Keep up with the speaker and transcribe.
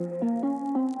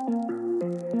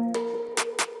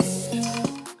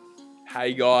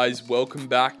Hey guys, welcome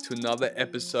back to another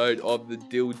episode of the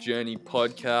Dill Journey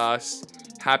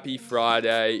podcast. Happy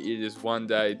Friday. It is one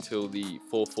day till the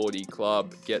 440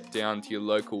 club. Get down to your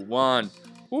local one.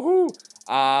 Woohoo!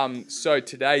 So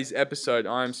today's episode,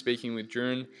 I'm speaking with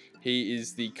Druen. He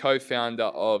is the co-founder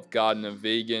of Gardener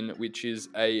Vegan, which is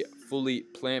a fully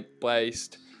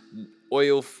plant-based,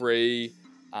 oil-free,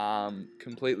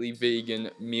 completely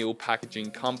vegan meal packaging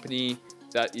company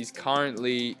that is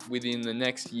currently within the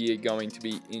next year going to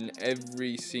be in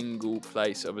every single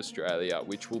place of Australia,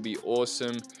 which will be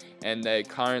awesome. And they're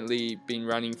currently been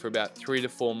running for about 3 to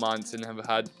 4 months and have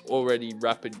had already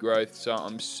rapid growth. So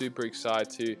I'm super excited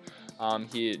to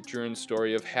hear Druen's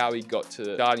story of how he got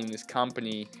to starting this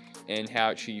company and how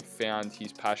he actually found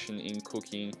his passion in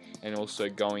cooking and also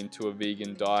going to a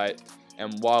vegan diet,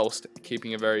 and whilst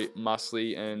keeping a very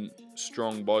muscly and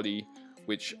strong body,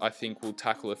 which I think will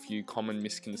tackle a few common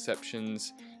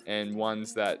misconceptions and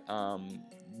ones that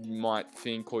you might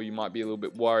think, or you might be a little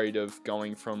bit worried of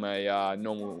going from a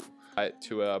normal diet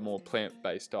to a more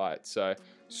plant-based diet. So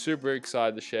super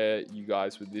excited to share you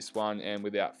guys with this one, and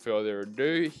without further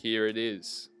ado, here it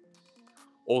is.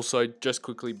 Also, just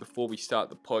quickly before we start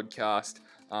the podcast,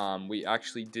 we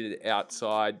actually did it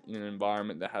outside in an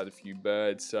environment that had a few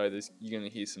birds, so you're going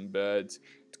to hear some birds.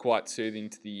 It's quite soothing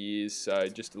to the ears, so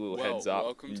just a little heads up.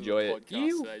 Welcome Enjoy to the it.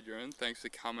 podcast today, Druen. Thanks for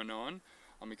coming on.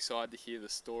 I'm excited to hear the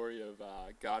story of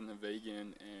Gardener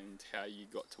Vegan and how you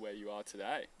got to where you are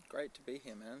today. Great to be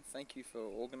here, man. Thank you for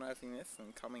organising this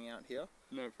and coming out here.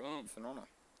 No problem. It's an honour.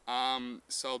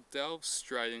 So I'll delve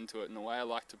straight into it, and the way I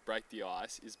like to break the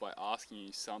ice is by asking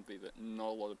you something that not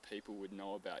a lot of people would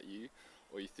know about you,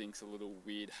 or you think's a little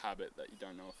weird habit that you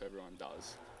don't know if everyone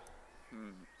does.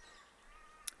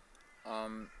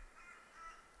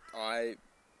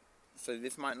 So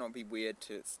this might not be weird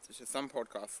to some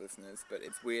podcast listeners, but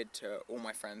it's weird to all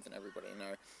my friends and everybody.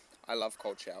 I love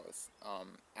cold showers.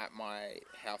 At my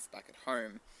house back at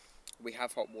home, we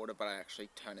have hot water, but I actually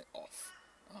turn it off.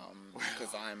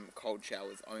 Because I'm cold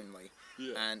showers only.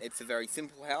 Yeah. And it's a very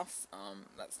simple house.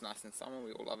 That's nice in summer,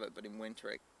 we all love it, but in winter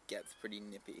it gets pretty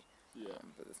nippy. Yeah.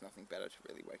 But there's nothing better to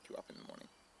really wake you up in the morning.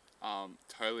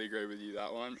 Totally agree with you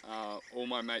that one. All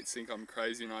my mates think I'm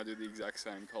crazy, and I do the exact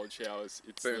same. Cold showers,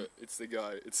 it's the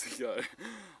go.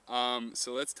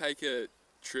 So let's take a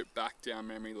trip back down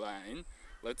memory lane.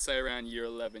 Let's say around year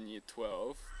 11, year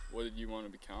 12. What did you want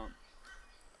to become?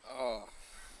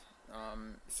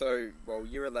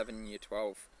 Year 11 and year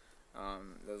 12,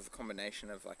 there was a combination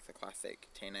of like the classic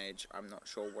teenage, I'm not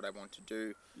sure what I want to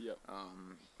do, Yep.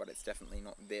 but it's definitely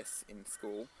not this in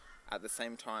school. At the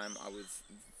same time, I was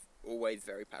always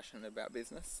very passionate about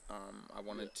business. I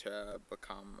wanted to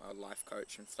become a life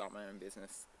coach and start my own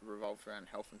business revolved around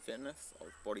health and fitness. I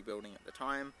was bodybuilding at the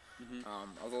time.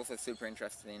 I was also super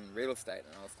interested in real estate,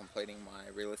 and I was completing my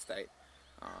real estate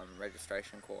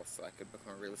registration course so I could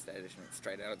become a real estate agent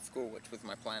straight out of school, which was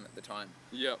my plan at the time.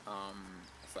 Yep.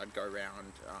 So I'd go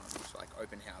around to like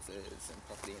open houses and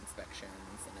property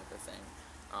inspections and everything.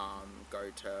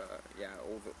 Go to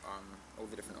all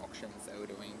the different auctions they were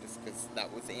doing, just because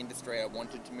that was the industry I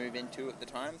wanted to move into at the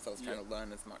time. So I was trying to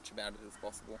learn as much about it as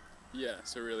possible. Yeah.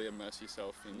 So really immerse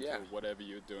yourself into whatever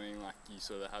you're doing. Like you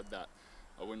sort of had that.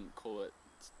 I wouldn't call it.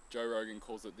 Joe Rogan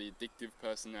calls it the addictive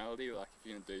personality. Like if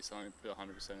you're gonna do something, put 100%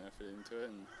 effort into it,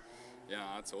 and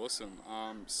that's awesome.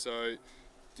 So,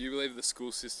 do you believe the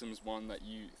school system's one that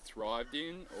you thrived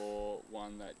in, or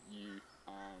one that you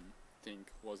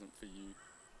think wasn't for you?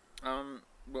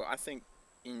 Well, I think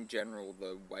in general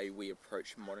the way we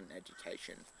approach modern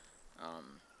education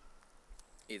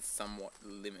is somewhat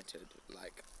limited.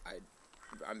 Like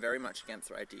I'm very much against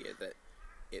the idea that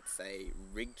it's a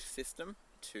rigged system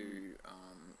to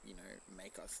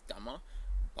make us dumber,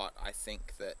 but I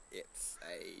think that it's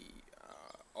a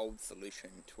old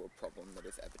solution to a problem that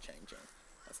is ever changing,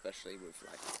 especially with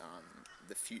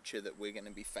the future that we're going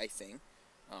to be facing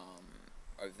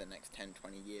over the next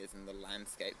 10-20 years, and the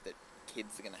landscape that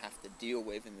kids are going to have to deal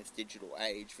with in this digital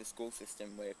age. The school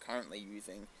system we're currently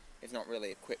using is not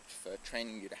really equipped for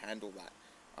training you to handle that.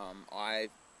 I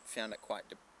found it quite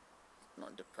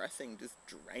not depressing, just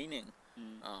draining.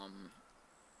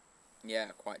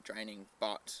 Quite draining,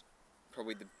 but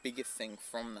probably the biggest thing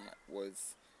from that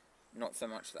was not so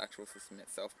much the actual system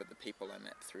itself, but the people I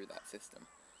met through that system.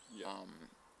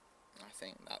 I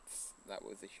think that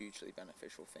was a hugely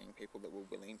beneficial thing. People that were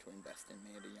willing to invest in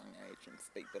me at a young age and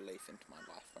speak belief into my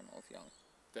life when I was young.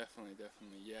 Definitely.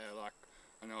 Yeah, like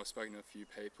I know I've spoken to a few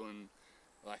people, and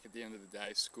like at the end of the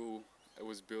day, school, it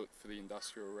was built for the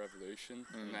Industrial Revolution,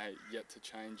 and they yet to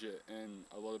change it. And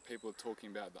a lot of people are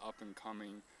talking about the up and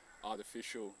coming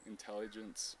artificial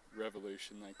intelligence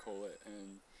revolution, they call it,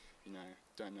 and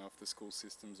don't know if the school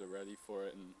systems are ready for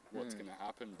it and what's going to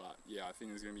happen. But yeah, I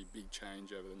think there's going to be big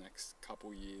change over the next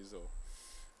couple years or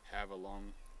however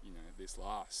long this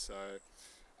lasts. So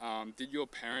did your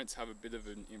parents have a bit of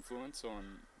an influence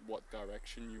on what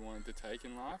direction you wanted to take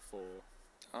in life, or?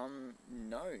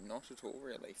 No, not at all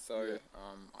really. So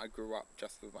I grew up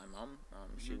just with my mum.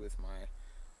 She was my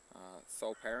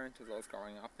sole parent as I was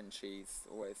growing up, and she's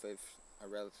always lived a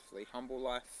relatively humble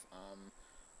life.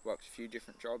 Worked a few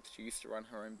different jobs. She used to run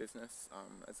her own business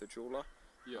as a jeweler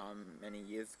many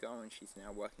years ago, and she's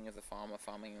now working as a farmer,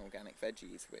 farming organic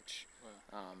veggies, which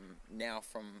now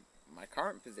from my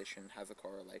current position has a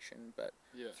correlation, but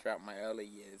throughout my early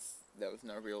years there was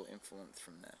no real influence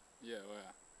from there. Yeah,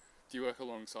 wow. Do you work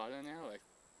alongside her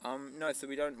now? No, so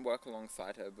we don't work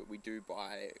alongside her, but we do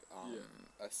buy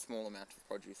a small amount of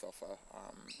produce off her.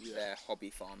 They're hobby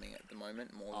farming at the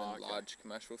moment, more than large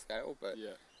commercial scale, but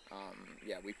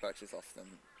we purchase off them,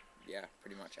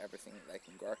 pretty much everything that they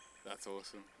can grow. That's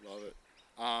awesome. Love it.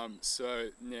 So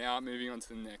now moving on to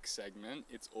the next segment,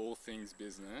 it's all things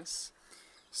business.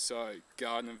 So,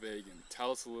 Garden and Vegan,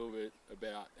 tell us a little bit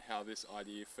about how this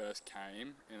idea first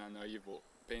came, and I know you've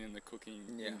been in the cooking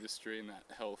industry and that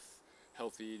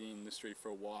healthy eating industry for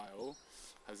a while.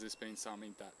 Has this been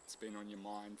something that's been on your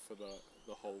mind for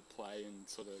the whole play and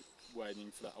sort of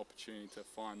waiting for that opportunity to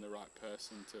find the right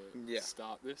person to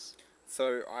start this?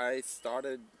 So I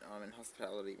started in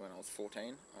hospitality when I was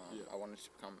 14. I wanted to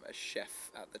become a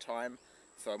chef at the time.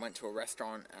 So I went to a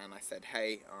restaurant and I said,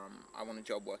 hey, I want a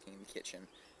job working in the kitchen.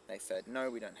 They said, no,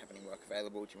 we don't have any work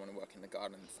available. Do you want to work in the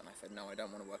gardens? And I said, no, I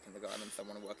don't want to work in the gardens. I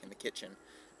want to work in the kitchen.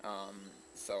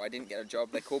 So I didn't get a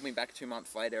job. They called me back 2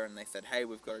 months later and they said, hey,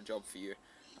 we've got a job for you.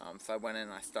 So I went in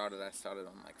and I started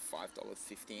on like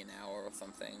 $5.50 an hour or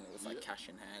something. It was like cash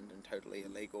in hand and totally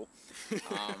illegal.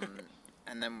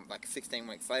 And then like 16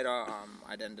 weeks later,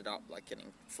 I'd ended up like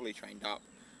getting fully trained up.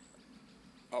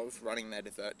 I was running their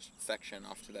dessert section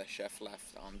after their chef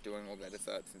left, doing all their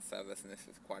desserts and service, and this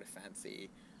was quite a fancy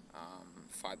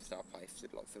 5-star place,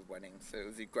 did lots of weddings. So it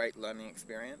was a great learning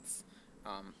experience.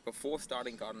 Before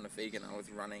starting Garden of Vegan, I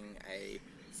was running a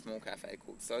small cafe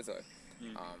called Sozo,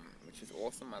 which is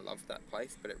awesome. I loved that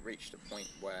place, but it reached a point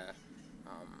where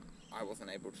I wasn't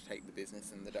able to take the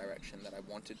business in the direction that I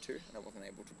wanted to, and I wasn't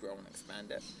able to grow and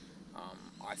expand it.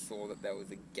 I saw that there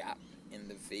was a gap in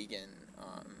the vegan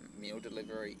meal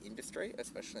delivery industry,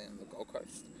 especially on the Gold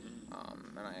Coast.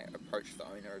 And I approached the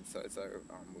owner of Sozo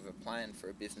with a plan for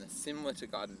a business similar to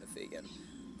Garden of Vegan,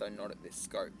 though not at this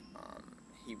scope.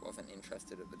 He wasn't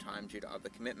interested at the time due to other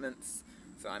commitments,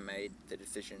 so I made the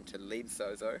decision to leave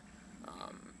Sozo.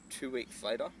 2 weeks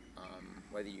later,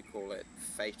 whether you call it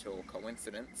fate or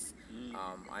coincidence,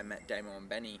 I met Damo and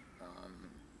Benny,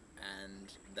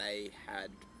 and they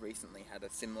had recently had a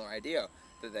similar idea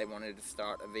that they wanted to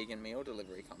start a vegan meal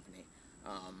delivery company.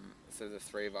 So the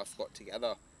three of us got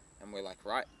together and we're like,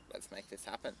 right, let's make this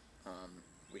happen.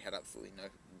 We had absolutely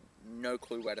no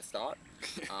clue where to start.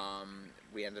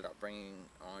 We ended up bringing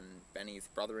on Benny's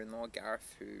brother-in-law,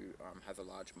 Gareth, who has a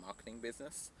large marketing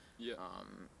business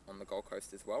on the Gold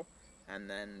Coast as well. And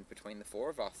then between the four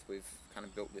of us, we've kind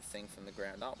of built this thing from the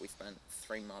ground up. We spent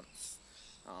 3 months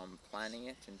planning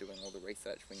it and doing all the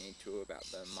research we need to about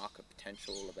the market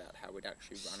potential, about how we'd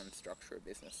actually run and structure a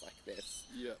business like this.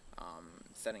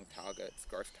 Setting targets,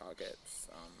 growth targets,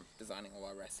 designing all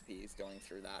our recipes, going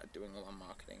through that, doing all our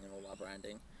marketing and all our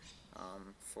branding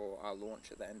for our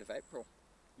launch at the end of April.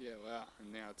 Yeah, wow.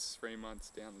 And now it's 3 months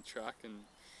down the track and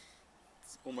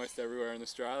it's almost everywhere in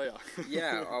Australia.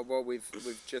 Well, we've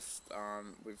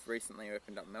recently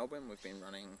opened up Melbourne. We've been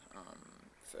running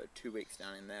for 2 weeks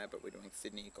down in there, but we're doing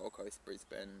Sydney, Gold Coast,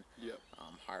 Brisbane,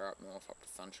 higher up north, up to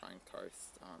Sunshine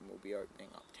Coast. We'll be opening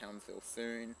up Townsville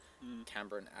soon.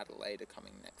 Canberra and Adelaide are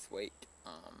coming next week.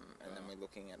 And then we're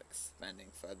looking at expanding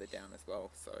further down as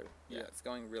well. So it's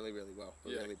going really, really well.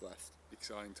 We're really blessed.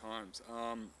 Exciting times.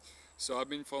 So I've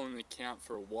been following the account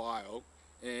for a while,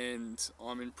 and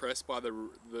I'm impressed by the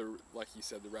like you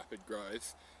said, the rapid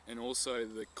growth, and also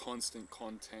the constant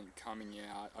content coming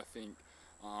out. I think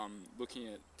looking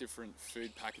at different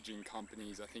food packaging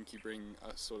companies, I think you bring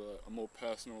a sort of a more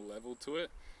personal level to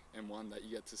it, and one that you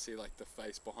get to see like the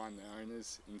face behind the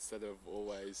owners instead of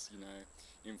always,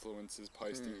 influencers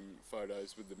posting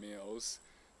photos with the meals.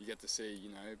 You get to see,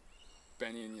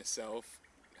 Benny and yourself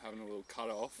having a little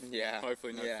cut off.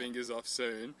 Hopefully no fingers off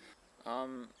soon.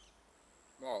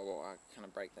 Well, I kind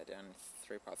of break that down in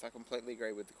 3 parts. I completely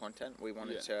agree with the content. We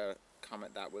wanted to come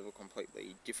at that with a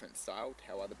completely different style to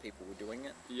how other people were doing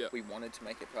it. We wanted to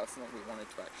make it personal. We wanted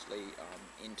to actually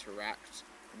interact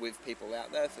with people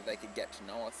out there so they could get to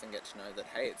know us and get to know that,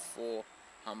 hey, it's 4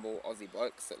 humble Aussie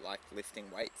blokes that like lifting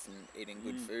weights and eating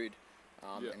good food,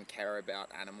 and care about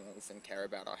animals and care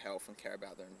about our health and care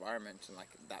about the environment, and like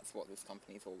that's what this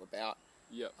company's all about.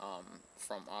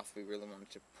 From us, we really wanted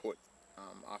to put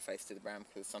our face to the brand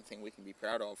because it's something we can be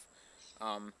proud of.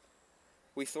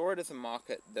 We saw it as a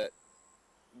market that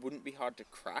wouldn't be hard to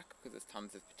crack because there's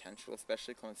tons of potential,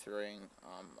 especially considering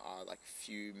our like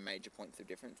few major points of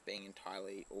difference being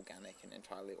entirely organic and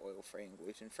entirely oil-free and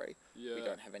gluten-free. We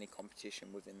don't have any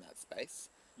competition within that space.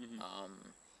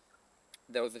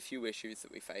 There was a few issues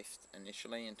that we faced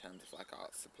initially in terms of like our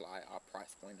supply, our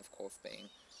price point, of course, being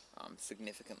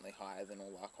significantly higher than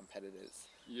all our competitors.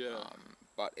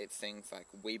 But it's things like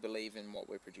we believe in what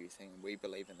we're producing, we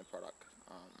believe in the product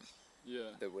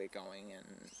that we're going,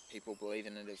 and people believe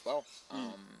in it as well.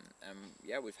 And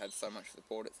yeah, we've had so much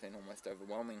support, it's been almost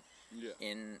overwhelming.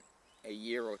 In a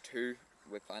year or two,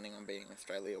 we're planning on being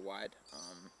Australia-wide.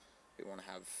 We want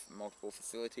to have multiple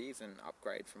facilities and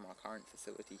upgrade from our current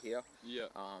facility here.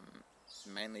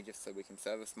 Mainly just so we can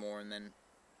service more, and then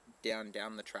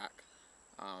down the track,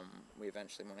 we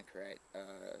eventually want to create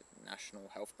a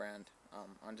national health brand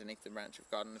underneath the branch of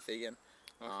Garden of Vegan.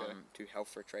 Do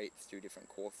health retreats, do different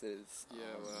courses,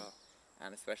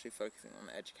 and especially focusing on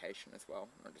the education as well,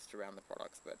 not just around the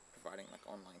products, but providing like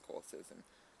online courses and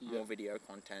more video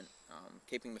content,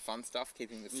 keeping the fun stuff,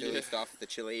 keeping the silly stuff, the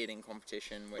chili eating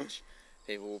competition, which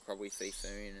people will probably see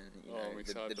soon, and you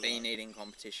know, the bean eating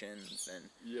competitions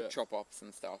and chop ops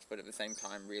and stuff, but at the same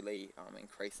time really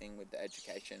increasing with the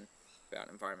education about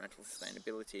environmental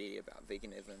sustainability, about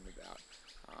veganism, about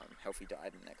healthy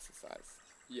diet and exercise.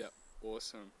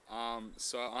 Awesome.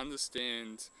 So I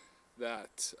understand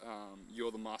that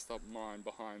you're the mastermind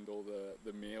behind all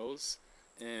the meals,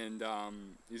 and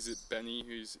is it Benny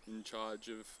who's in charge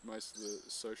of most of the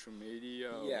social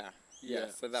media?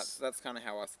 So that's kind of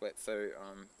how I split. So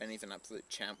Benny's an absolute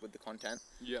champ with the content.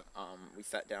 We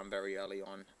sat down very early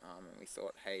on, and we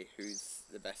thought, hey, who's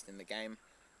the best in the game?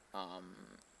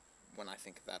 When I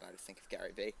think of that, I just think of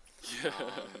Gary Vee.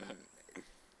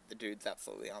 The dude's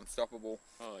absolutely unstoppable.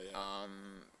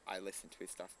 I listen to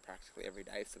his stuff practically every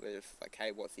day, so we're just like,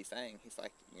 hey, what's he saying? He's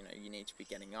like, you know, you need to be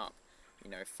getting up,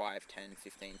 5, 10,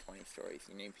 15, 20 stories.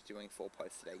 You need to be doing 4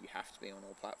 posts a day. You have to be on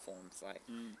all platforms, like,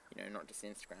 not just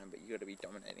Instagram, but you got to be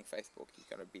dominating Facebook. You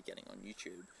got to be getting on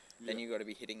YouTube. Then you got to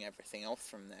be hitting everything else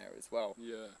from there as well.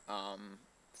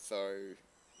 So,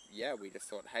 yeah, we just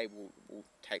thought, hey, we'll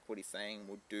take what he's saying,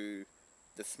 we'll do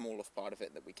the smallest part of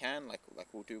it that we can, like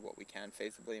we'll do what we can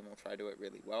feasibly, and we'll try to do it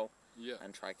really well,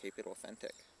 and try to keep it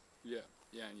authentic. And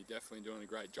you're definitely doing a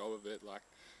great job of it. Like,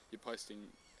 you're posting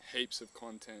heaps of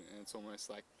content, and it's almost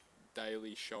like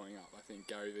daily showing up. I think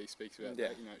Gary Vee speaks about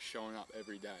that, showing up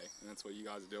every day, and that's what you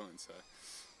guys are doing, so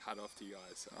hat off to you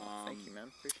guys. Thank you,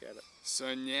 man, appreciate it.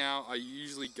 So now I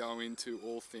usually go into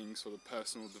all things sort of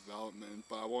personal development,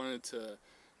 but I wanted to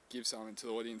give something to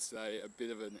the audience today, a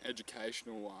bit of an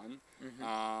educational one,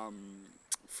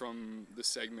 from the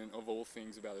segment of all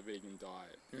things about a vegan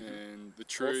diet, and the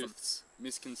truths,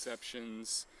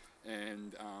 misconceptions,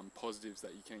 and positives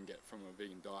that you can get from a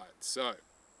vegan diet. So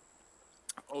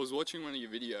I was watching one of your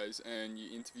videos, and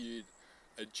you interviewed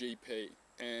a GP,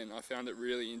 and I found it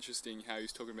really interesting how he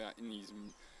was talking about in his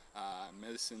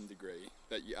medicine degree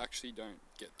that you actually don't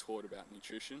get taught about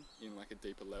nutrition in like a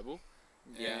deeper level.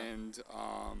 And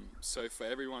so for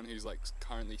everyone who's like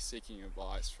currently seeking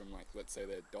advice from, like, let's say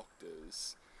their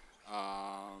doctors,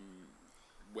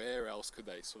 where else could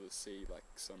they sort of see like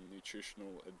some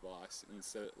nutritional advice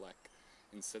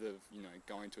instead of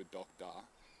going to a doctor,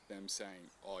 them saying,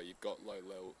 oh, you've got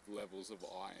low levels of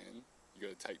iron, you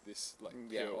got to take this like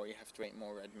pill, or you have to eat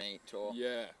more red meat, or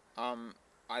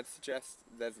I'd suggest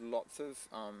there's lots of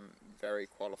very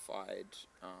qualified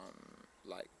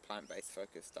like plant-based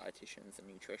focused dietitians and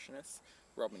nutritionists.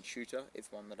 Robin Shooter is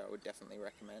one that I would definitely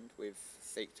recommend. We've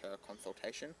sought her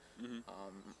consultation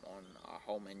on our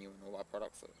whole menu and all our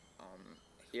products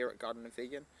here at Garden of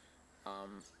Vegan.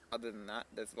 Other than that,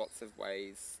 there's lots of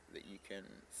ways that you can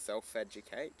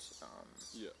self-educate.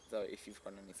 So if you've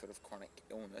got any sort of chronic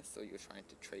illness or you're trying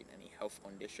to treat any health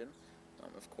condition,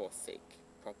 of course seek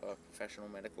proper professional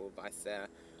medical advice there.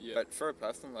 But for a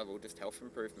personal level, just health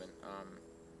improvement.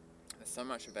 There's so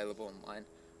much available online,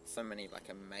 so many like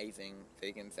amazing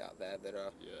vegans out there that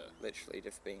are literally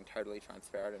just being totally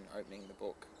transparent and opening the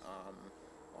book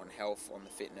on health, on the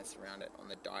fitness around it, on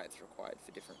the diets required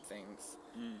for different things.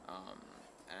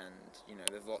 And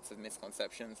there's lots of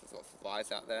misconceptions, there's lots of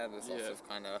lies out there, there's lots of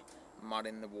kind of mud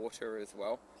in the water as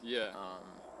well.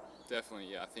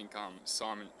 Definitely, yeah. I think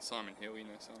Simon Hill, you know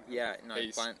Simon Hill? Yeah, no,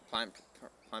 He's,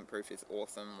 Plant Proof is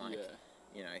awesome. Like,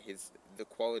 yeah. you know, the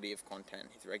quality of content,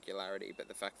 his regularity, but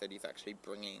the fact that he's actually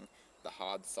bringing the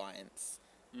hard science,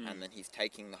 and then he's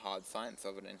taking the hard science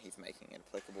of it and he's making it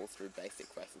applicable through basic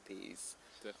recipes.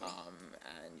 Definitely.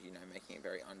 And, you know, making it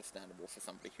very understandable for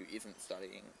somebody who isn't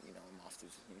studying, you know, a master's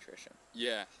of nutrition.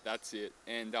 Yeah, that's it.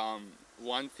 And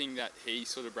one thing that he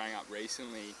sort of brought up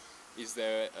recently is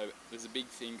there's a big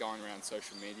thing going around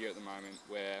social media at the moment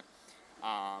where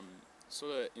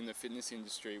sort of in the fitness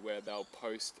industry where they'll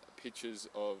post pictures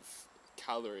of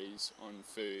calories on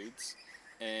foods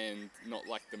and not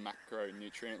like the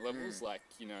macronutrient levels. Like,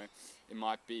 you know, it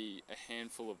might be a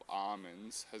handful of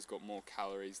almonds has got more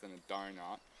calories than a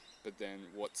donut, but then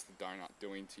what's the donut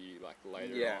doing to you like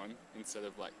later on, instead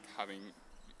of like having,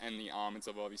 and the almonds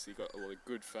have obviously got a lot of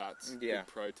good fats, good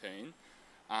protein.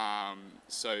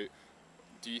 So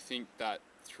do you think that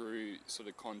through sort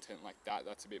of content like that,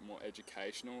 that's a bit more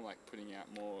educational, like putting out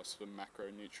more sort of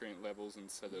macronutrient levels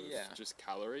instead of just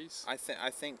calories? I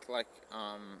think like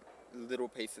little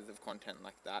pieces of content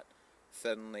like that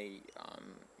certainly,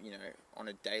 you know, on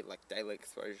a daily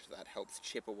exposure to that helps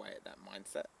chip away at that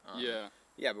mindset.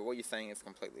 Yeah, but what you're saying is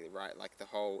completely right. Like the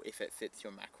whole, if it fits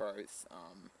your macros,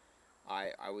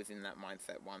 I was in that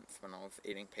mindset once when I was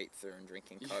eating pizza and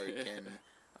drinking Coke and,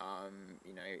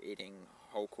 you know, eating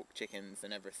whole cooked chickens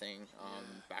and everything,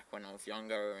 back when I was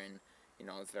younger, and, you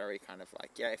know, I was very kind of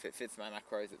like, yeah, if it fits my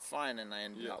macros, it's fine, and I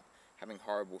ended up having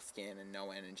horrible skin and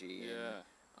no energy, and,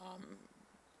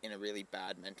 in a really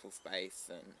bad mental space,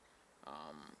 and,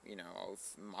 you know, I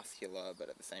was muscular, but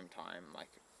at the same time, like,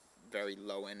 very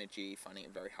low energy, finding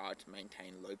it very hard to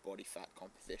maintain low body fat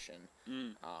composition,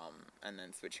 and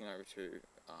then switching over to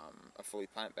a fully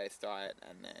plant-based diet,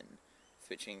 and then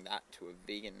switching that to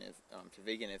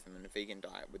veganism and a vegan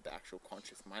diet with the actual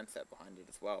conscious mindset behind it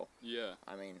as well. Yeah.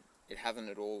 I mean, it hasn't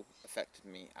at all affected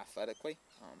me athletically.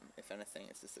 If anything,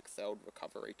 it's just excelled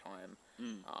recovery time,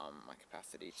 my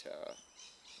capacity to,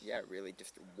 really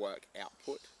just work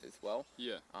output as well.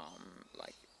 Yeah.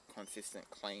 Like consistent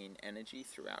clean energy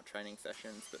throughout training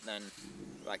sessions, but then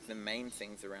like the main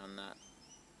things around that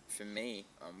for me,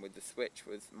 with the switch,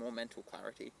 was more mental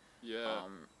clarity.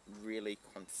 Really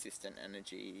consistent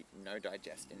energy, no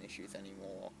digestion issues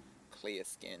anymore, clear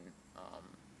skin.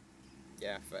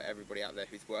 For everybody out there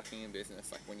who's working in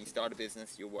business, like when you start a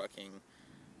business, you're working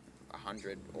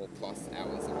 100 or plus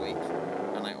hours a week,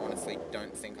 and I honestly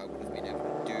don't think I would have been able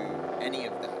to do any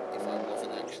of that if I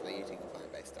wasn't actually eating a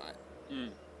plant-based diet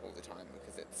all the time,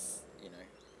 because it's, you know,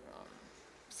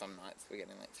 some nights we're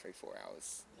getting like 3-4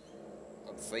 hours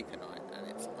of sleep a night, and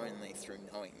it's only through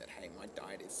knowing that, hey, my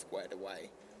diet is squared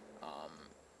away,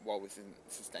 while within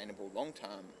sustainable long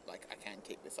term, like I can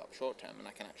keep this up short term and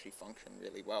I can actually function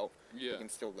really well. We can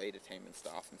still lead a team and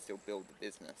staff and still build the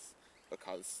business,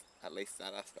 because at least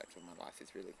that aspect of my life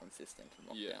is really consistent and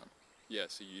locked down. Yeah,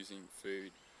 so using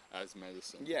food as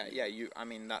medicine. I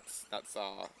mean, that's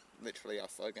our literally our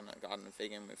slogan at Garden of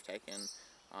Vegan. We've taken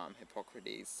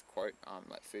Hippocrates' quote,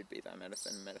 let food be thy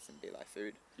medicine, medicine be thy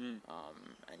food. And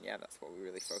that's what we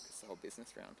really focus the whole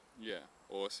business around. Yeah,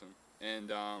 awesome.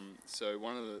 And so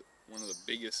one of the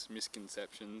biggest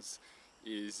misconceptions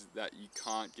is that you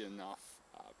can't get enough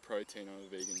protein on a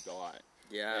vegan diet.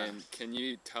 Yeah. And can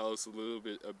you tell us a little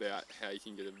bit about how you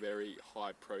can get a very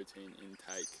high protein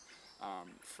intake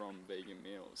from vegan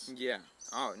meals? Yeah.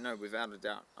 Oh no, without a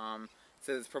doubt.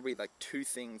 So there's probably like two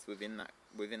things within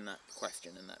that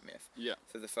question and that myth. Yeah.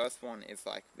 So the first one is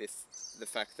like the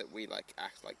fact that we like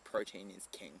act like protein is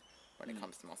king when it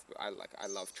comes to muscle. I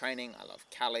love training. I love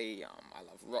Cali. I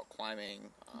love rock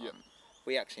climbing.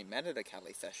 We actually met at a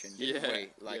Cali session, didn't we?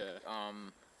 Like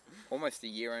almost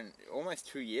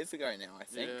 2 years ago now, I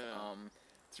think.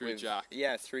 Through Jack.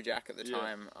 Yeah, through Jack at the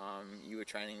time. You were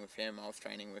training with him. I was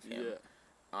training with him.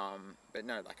 But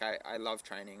no, like I love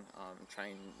training.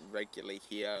 Train regularly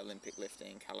here: Olympic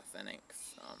lifting,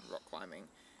 calisthenics, rock climbing,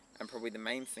 and probably the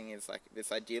main thing is like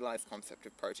this idealized concept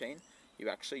of protein. You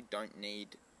actually don't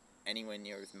need anywhere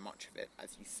near as much of it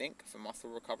as you think for muscle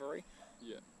recovery.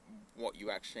 What you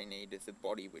actually need is a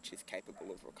body which is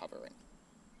capable of recovering,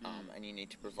 and you need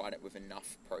to provide it with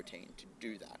enough protein to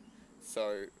do that.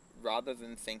 So rather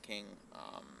than thinking,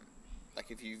 like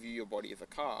if you view your body as a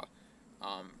car,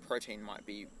 protein might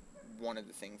be one of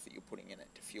the things that you're putting in it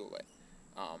to fuel it.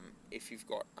 If you've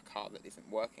got a car that isn't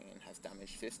working and has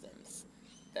damaged systems,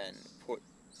 then put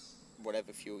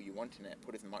whatever fuel you want in it,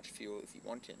 put as much fuel as you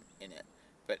want in it.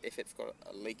 But if it's got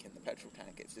a leak in the petrol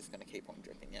tank, it's just going to keep on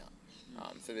dripping out.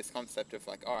 So this concept of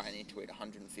like, I need to eat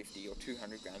 150 or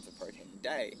 200 grams of protein a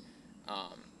day,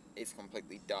 is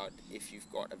completely dud if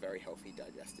you've got a very healthy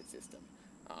digestive system.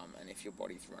 And if your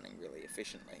body's running really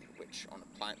efficiently, which on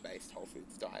a plant-based whole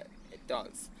foods diet, it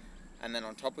does. And then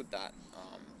on top of that,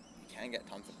 you can get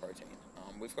tons of protein.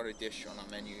 We've got a dish on our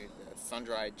menu, the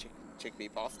sun-dried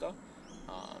chickpea pasta.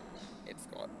 It's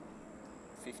got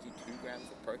 52 grams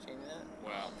of protein in it.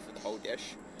 Wow. For the whole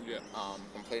dish. Yeah.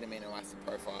 Complete amino acid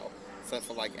profile. So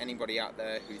for like anybody out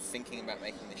there who's thinking about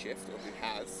making the shift or who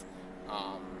has,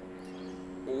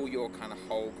 all your kind of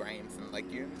whole grains and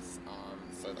legumes,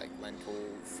 so like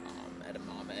lentils,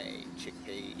 edamame,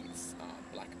 chickpeas,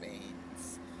 black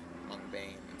beans, mung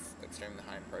beans, extremely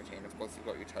high in protein. Of course, you've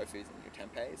got your tofus and your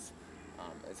tempehs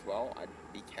as well. I'd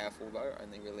be careful though,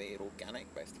 only really eat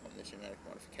organic based upon the genetic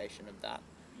modification of that.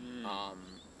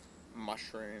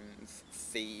 Mushrooms,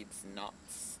 seeds,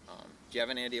 nuts. Do you have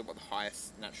any idea what the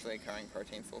highest naturally occurring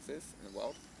protein source is in the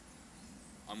world?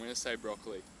 I'm going to say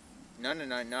broccoli. No,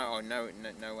 nowhere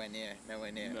near.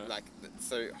 No. Like,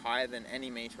 so higher than any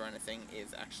meat or anything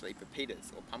is actually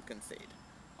pepitas or pumpkin seed.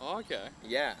 Oh, okay.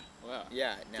 Yeah. Wow.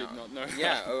 Yeah. Now, did not know that.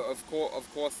 Yeah, of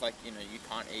course, like, you know, you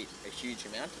can't eat a huge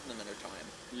amount of them at a time.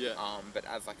 Yeah. But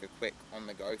as like a quick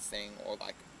on-the-go thing, or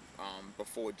like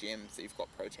before gym, so you've got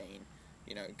protein,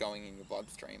 you know, going in your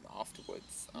bloodstream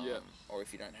afterwards. Or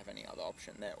if you don't have any other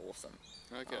option, they're awesome.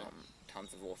 Okay.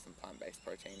 Tons of awesome plant-based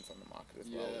proteins on the market as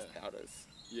well as powders.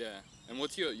 Yeah. And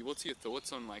what's your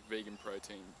thoughts on like vegan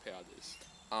protein powders?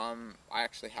 I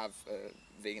actually have a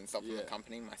vegan supplement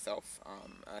company myself,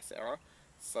 Sarah.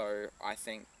 So I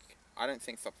don't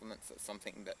think supplements are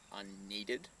something that are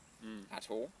needed at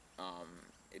all.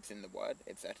 It's in the word.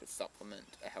 It's there to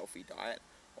supplement a healthy diet,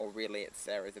 or really it's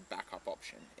there as a backup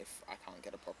option if I can't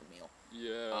get a proper meal.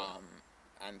 Yeah.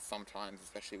 And sometimes,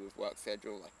 especially with work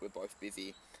schedule, like we're both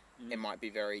busy, it might be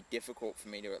very difficult for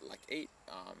me to like eat,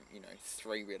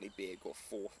 3 really big or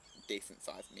 4 decent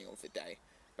sized meals a day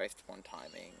based upon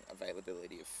timing,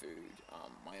 availability of food,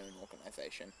 my own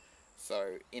organisation.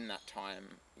 So in that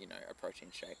time, you know, a protein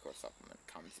shake or a supplement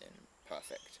comes in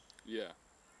perfect. Yeah.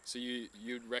 So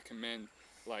you'd recommend,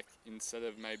 like, instead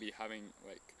of maybe having,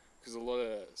 like, because a lot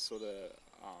of sort of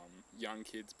young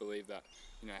kids believe that,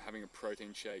 you know, having a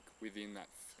protein shake within that,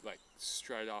 like,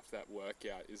 straight after that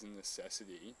workout is a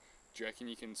necessity. Do you reckon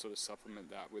you can sort of supplement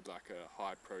that with like a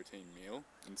high protein meal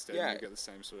instead and you get the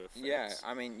same sort of effects? Yeah,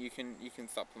 I mean, you can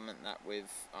supplement that with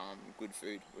good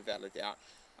food without a doubt.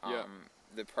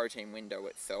 The protein window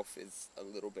itself is a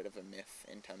little bit of a myth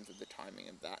in terms of the timing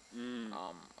of that.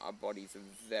 Our bodies are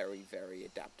very, very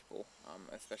adaptable,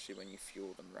 especially when you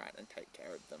fuel them right and take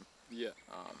care of them. Yeah.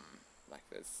 Like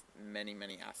there's many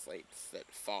athletes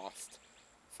that fast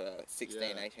for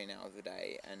 16, 18 hours a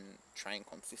day and train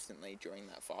consistently during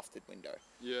that fasted window.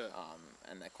 Yeah.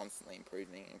 And they're constantly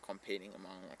improving and competing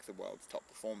among like the world's top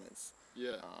performers.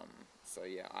 Yeah. So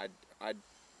yeah, I'd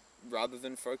rather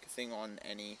than focusing on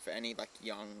any like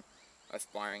young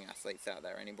aspiring athletes out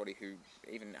there, anybody who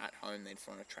even at home they just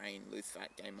want to train, lose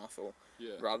fat, gain muscle,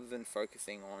 rather than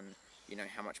focusing on, you know,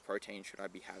 how much protein should I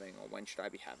be having or when should I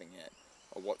be having it,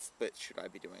 or what splits should I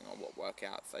be doing, or what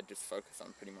workouts, I just focus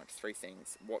on pretty much 3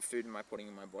 things. What food am I putting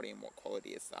in my body and what quality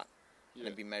is that? And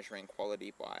I'd be measuring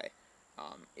quality by,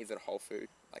 is it a whole food?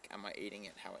 Like, am I eating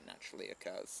it how it naturally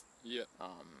occurs? Yeah.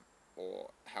 Or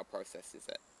how processed is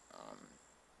it?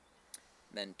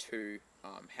 Then 2,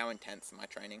 how intense am I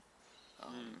training?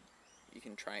 You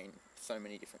can train so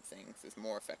many different things. There's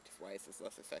more effective ways, there's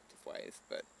less effective ways,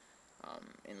 but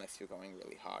unless you're going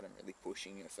really hard and really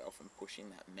pushing yourself and pushing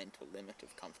that mental limit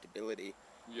of comfortability,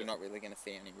 you're not really going to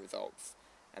see any results.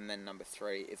 And then number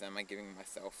 3 is, am I giving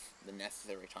myself the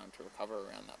necessary time to recover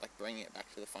around that, like bringing it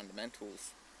back to the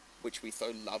fundamentals, which we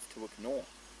so love to ignore.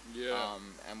 Yeah.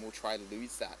 And we'll try to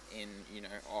lose that in, you know,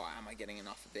 oh, am I getting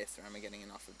enough of this or am I getting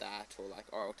enough of that, or like,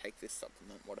 oh, I'll take this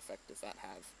supplement, what effect does that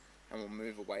have? And we'll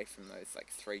move away from those like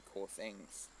 3 core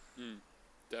things.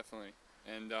 Definitely.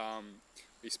 And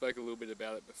we spoke a little bit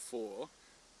about it before,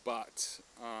 but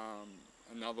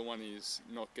another one is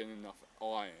not getting enough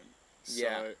iron.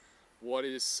 So what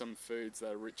is some foods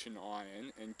that are rich in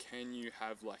iron, and can you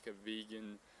have like a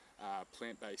vegan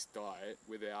plant-based diet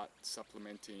without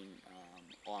supplementing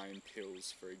iron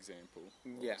pills, for example,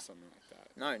 or something like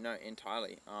that? No,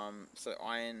 entirely. So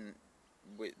iron,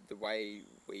 with the way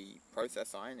we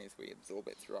process iron is we absorb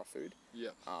it through our food.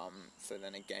 So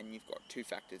then again, you've got 2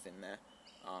 factors in there.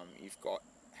 You've got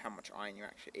how much iron you're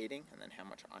actually eating, and then how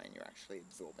much iron you're actually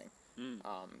absorbing.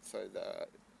 So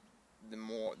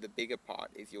the bigger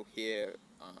part is you'll hear,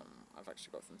 I've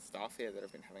actually got some staff here that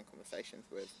I've been having conversations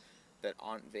with that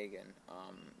aren't vegan,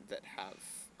 that have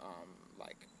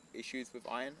like issues with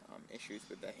iron, issues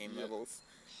with their heme levels,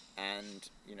 and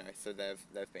so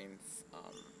they've been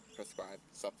prescribed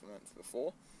supplements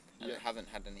before, and it hasn't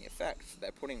had any effect. So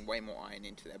they're putting way more iron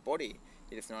into their body.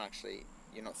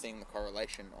 You're not seeing the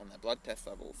correlation on their blood test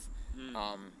levels.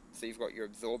 So you've got your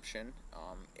absorption.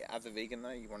 As a vegan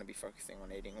though, you want to be focusing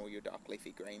on eating all your dark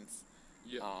leafy greens.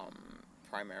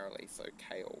 Primarily, so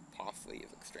kale, parsley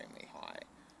is extremely high.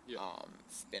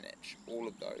 Spinach, all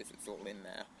of those, it's all in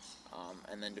there.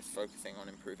 And then just focusing on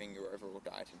improving your overall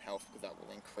diet and health, because that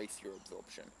will increase your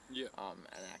absorption.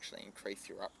 And actually increase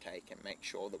your uptake and make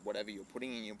sure that whatever you're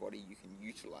putting in your body, you can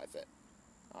utilize it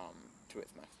to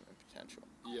its maximum potential.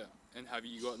 And have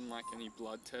you gotten like any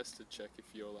blood tests to check if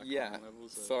your iron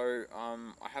levels are... So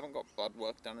I haven't got blood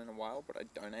work done in a while, but I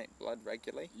donate blood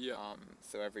regularly.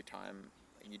 So every time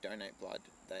you donate blood,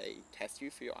 they test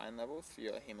you for your iron levels, for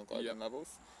your hemoglobin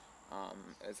levels,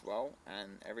 as well.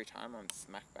 And every time I'm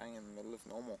smack bang in the middle of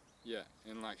normal.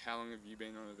 And like, how long have you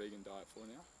been on a vegan diet for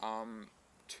now?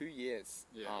 2 years.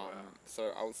 Wow.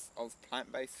 So I was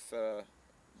plant-based for...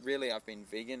 Really, I've been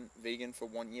vegan for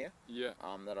 1 year.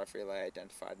 That I've really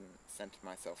identified and centered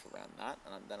myself around that,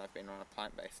 and then I've been on a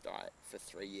plant-based diet for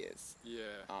 3 years.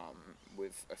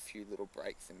 With a few little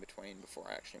breaks in between before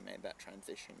I actually made that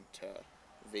transition to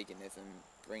veganism,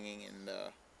 bringing in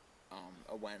the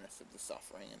awareness of the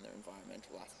suffering and the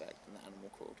environmental aspect and the animal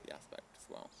cruelty aspect as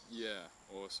well.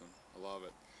 Awesome. I love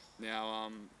it. Now,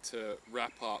 to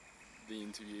wrap up the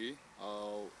interview,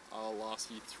 I'll ask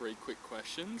you 3 quick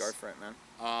questions. Go for it, man.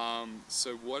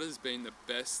 So what has been the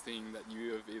best thing that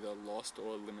you have either lost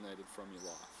or eliminated from your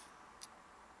life?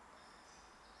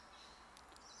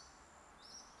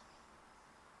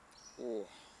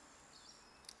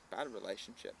 Bad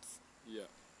relationships. I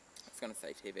was going to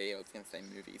say TV, I was going to say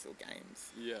movies or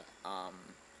games.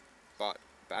 But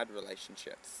bad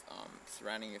relationships,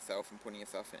 surrounding yourself and putting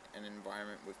yourself in an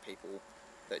environment with people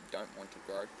that don't want to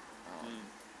grow.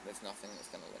 There's nothing that's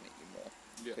going to limit you more,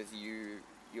 because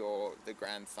you're the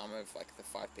grand sum of like the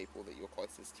 5 people that you're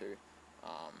closest to.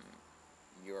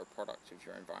 You're a product of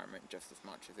your environment just as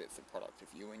much as it's a product of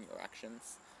you and your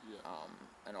actions.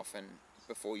 And often,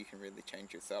 before you can really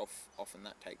change yourself, often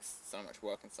that takes so much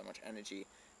work and so much energy.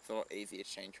 It's a lot easier to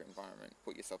change your environment,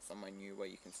 put yourself somewhere new where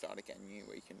you can start again new,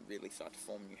 where you can really start to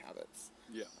form new habits.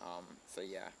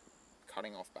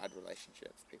 Cutting off bad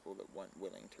relationships, people that weren't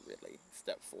willing to really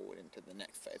step forward into the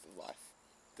next phase of life.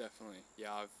 Definitely.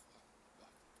 I've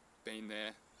been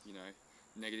there,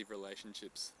 negative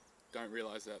relationships. Don't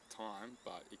realise at the time,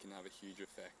 but it can have a huge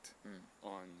effect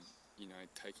on,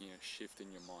 taking a shift in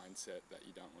your mindset that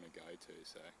you don't want to go to.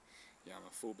 So, I'm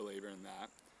a full believer in that.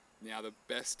 Now, the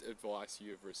best advice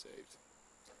you have received?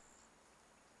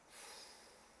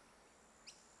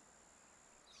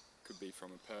 Could be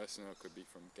from a person, or could be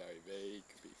from Gary Vee,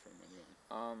 could be from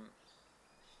anyone.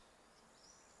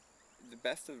 The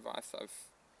best advice I've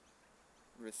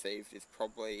received is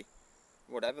probably,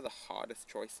 whatever the hardest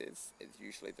choice is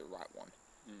usually the right one.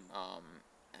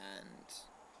 And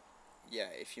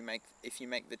if you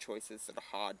make the choices that are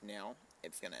hard now,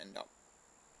 it's going to end up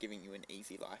giving you an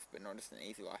easy life, but not just an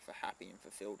easy life, a happy and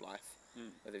fulfilled life.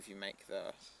 But if you make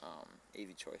the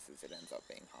easy choices, it ends up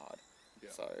being hard.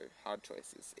 So hard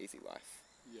choices, easy life.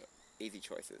 Easy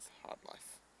choices, hard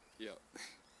life.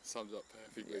 Sums up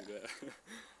perfectly there.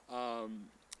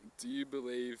 Do you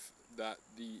believe that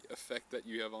the effect that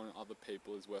you have on other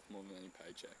people is worth more than any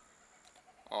paycheck?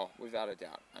 Oh, without a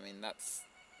doubt. I mean,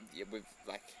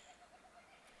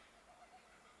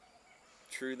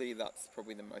 truly that's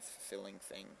probably the most fulfilling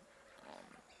thing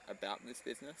about this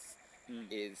business,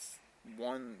 is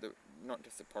one, not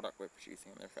just the product we're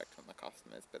producing and the effect on the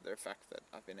customers, but the fact that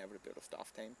I've been able to build a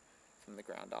staff team from the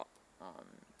ground up,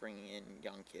 bringing in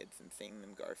young kids and seeing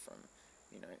them go from,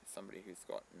 somebody who's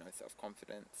got no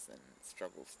self-confidence and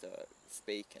struggles to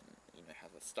speak and,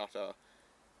 has a stutter,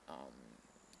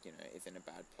 is in a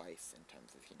bad place in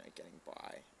terms of, getting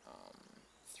by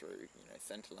through,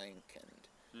 Centrelink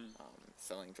and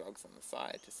selling drugs on the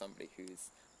side, to somebody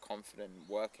who's confident,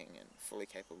 working and fully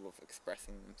capable of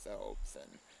expressing themselves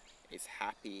and is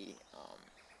happy.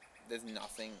 There's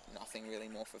nothing really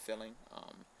more fulfilling.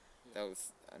 There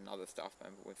was another staff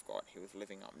member we've got, he was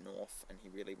living up north and he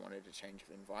really wanted a change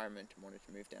of environment and wanted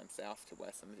to move down south to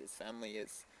where some of his family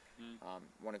is.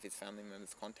 One of his family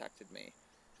members contacted me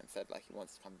and said he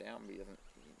wants to come down, but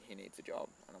he needs a job,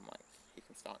 and I'm like, he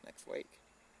can start next week.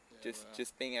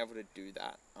 Just being able to do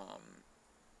that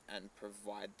and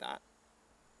provide that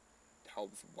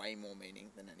holds way more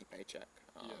meaning than any paycheck.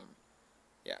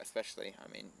 Especially,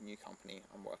 new company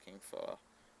I'm working for,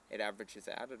 it averages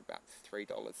out at about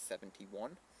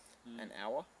 $3.71 an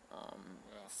hour,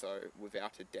 So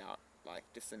without a doubt, like,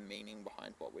 just the meaning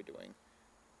behind what we're doing,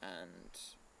 and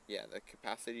yeah, the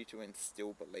capacity to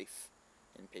instill belief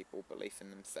in people, belief in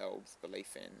themselves,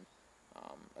 belief in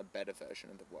a better version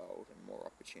of the world and more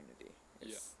opportunity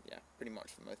is pretty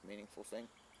much the most meaningful thing.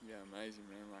 Yeah, amazing,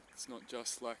 man. Like, it's not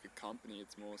just like a company,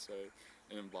 it's more so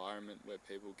an environment where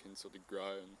people can sort of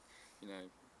grow, and, you know,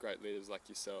 great leaders like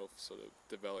yourself sort of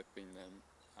developing them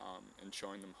and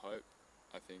showing them hope.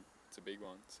 I think it's a big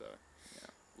one. So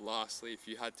lastly, if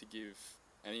you had to give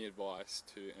any advice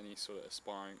to any sort of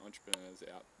aspiring entrepreneurs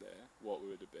out there, what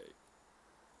would it be?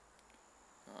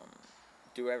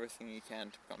 Do everything you can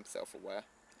to become self-aware.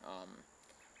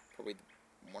 Probably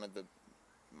one of the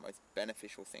most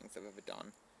beneficial things I've ever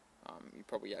done. You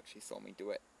probably actually saw me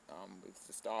do it with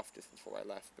the staff just before I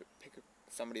left, but pick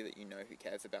somebody that you know who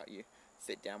cares about you,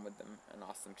 sit down with them and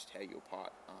ask them to tear you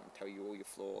apart, tell you all your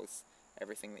flaws,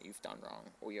 everything that you've done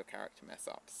wrong, all your character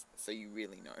mess-ups, so you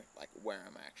really know, like, where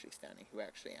am I actually standing, who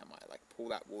actually am I, like, pull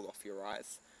that wool off your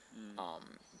eyes,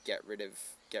 get rid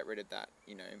of that,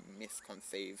 you know,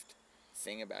 misconceived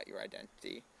thing about your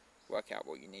identity, work out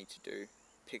what you need to do,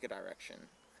 pick a direction,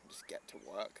 and just get to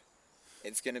work.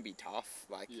 It's going to be tough,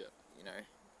 like, you know,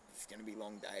 it's going to be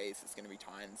long days, there's going to be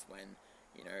times when,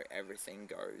 you know, everything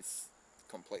goes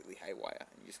completely haywire,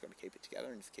 and you just got to keep it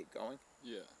together and just keep going.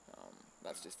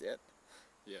 That's just it.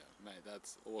 Yeah, mate,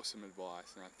 that's awesome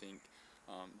advice, and I think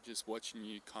just watching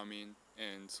you come in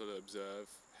and sort of observe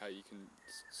how you can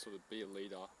sort of be a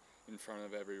leader in front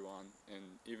of everyone and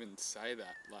even say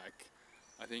that, like,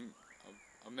 I think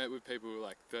I've met with people who are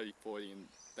like 30, 40 and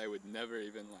they would never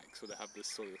even like sort of have this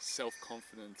sort of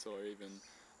self-confidence or even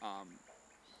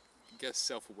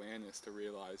self-awareness to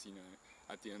realise, you know,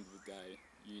 at the end of the day,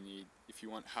 you need, if you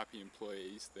want happy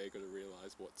employees, they've got to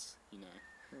realise what's, you know,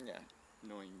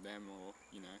 annoying them, or,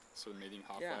 you know, sort of meeting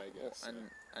halfway, I guess.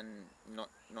 And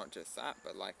not just that,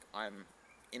 but like, I'm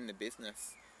in the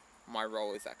business, my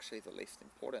role is actually the least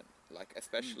important, like,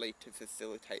 especially to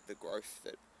facilitate the growth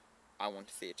that I want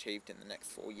to see achieved in the next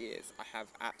 4 years. I have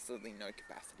absolutely no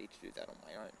capacity to do that on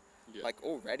my own. Like,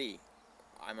 already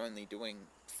I'm only doing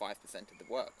 5% of the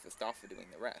work, the staff are doing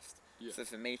the rest. So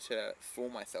for me to fool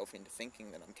myself into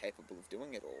thinking that I'm capable of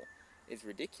doing it all is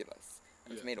ridiculous.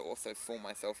 And for me to also fool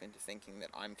myself into thinking that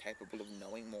I'm capable of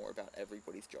knowing more about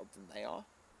everybody's job than they are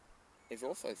is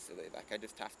also silly. Like, I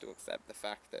just have to accept the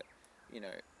fact that, you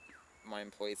know, my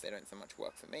employees, they don't so much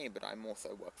work for me, but I'm also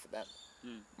work for them.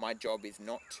 My job is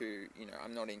not to, you know,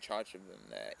 I'm not in charge of them,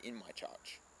 they're in my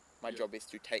charge. My job is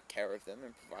to take care of them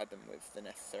and provide them with the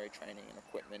necessary training and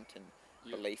equipment and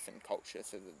belief and culture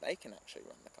so that they can actually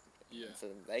run the company, and so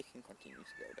that they can continue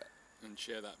to build it. And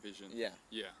share that vision. Yeah,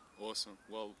 awesome.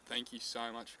 Well, thank you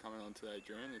so much for coming on today,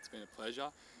 Druen. It's been a pleasure.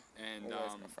 And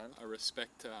always, my friend. I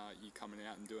respect you coming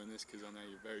out and doing this, because I know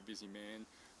you're a very busy man,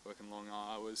 working long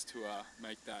hours to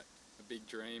make that a big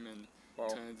dream and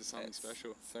turn into something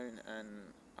special. Soon, and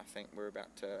I think we're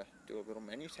about to do a little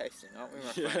menu tasting, aren't we,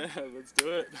 my friend? Yeah, let's do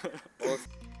it.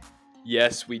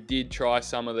 Yes, we did try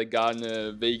some of the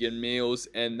Gardner vegan meals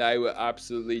and they were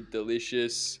absolutely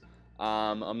delicious.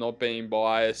 I'm not being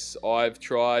biased. I've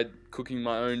tried cooking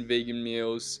my own vegan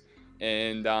meals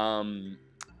and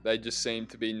they just seem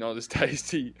to be not as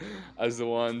tasty as the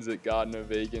ones at Gardner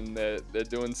Vegan. They're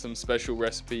doing some special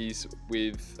recipes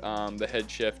with the head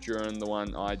chef Druen, the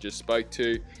one I just spoke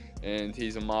to, and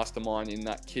he's a mastermind in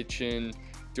that kitchen,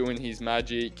 doing his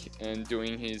magic and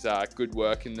doing his good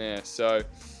work in there. So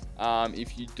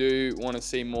if you do want to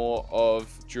see more of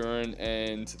Druen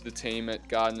and the team at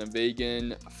Gardner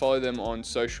Vegan, follow them on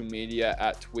social media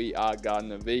at We Are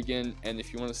Gardner Vegan. And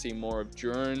if you want to see more of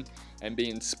Druen and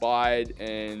be inspired,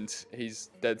 and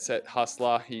he's dead set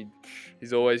hustler,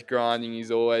 he's always grinding, he's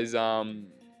always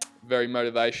very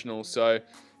motivational. So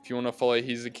if you want to follow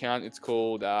his account, it's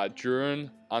called Druen_Dorn.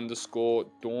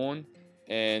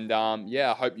 And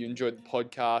I hope you enjoyed the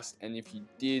podcast. And if you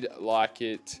did like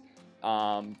it,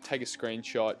 take a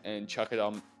screenshot and chuck it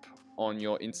up on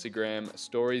your Instagram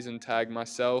stories and tag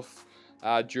myself,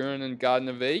 Druen and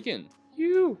Gardner Vegan.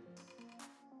 You.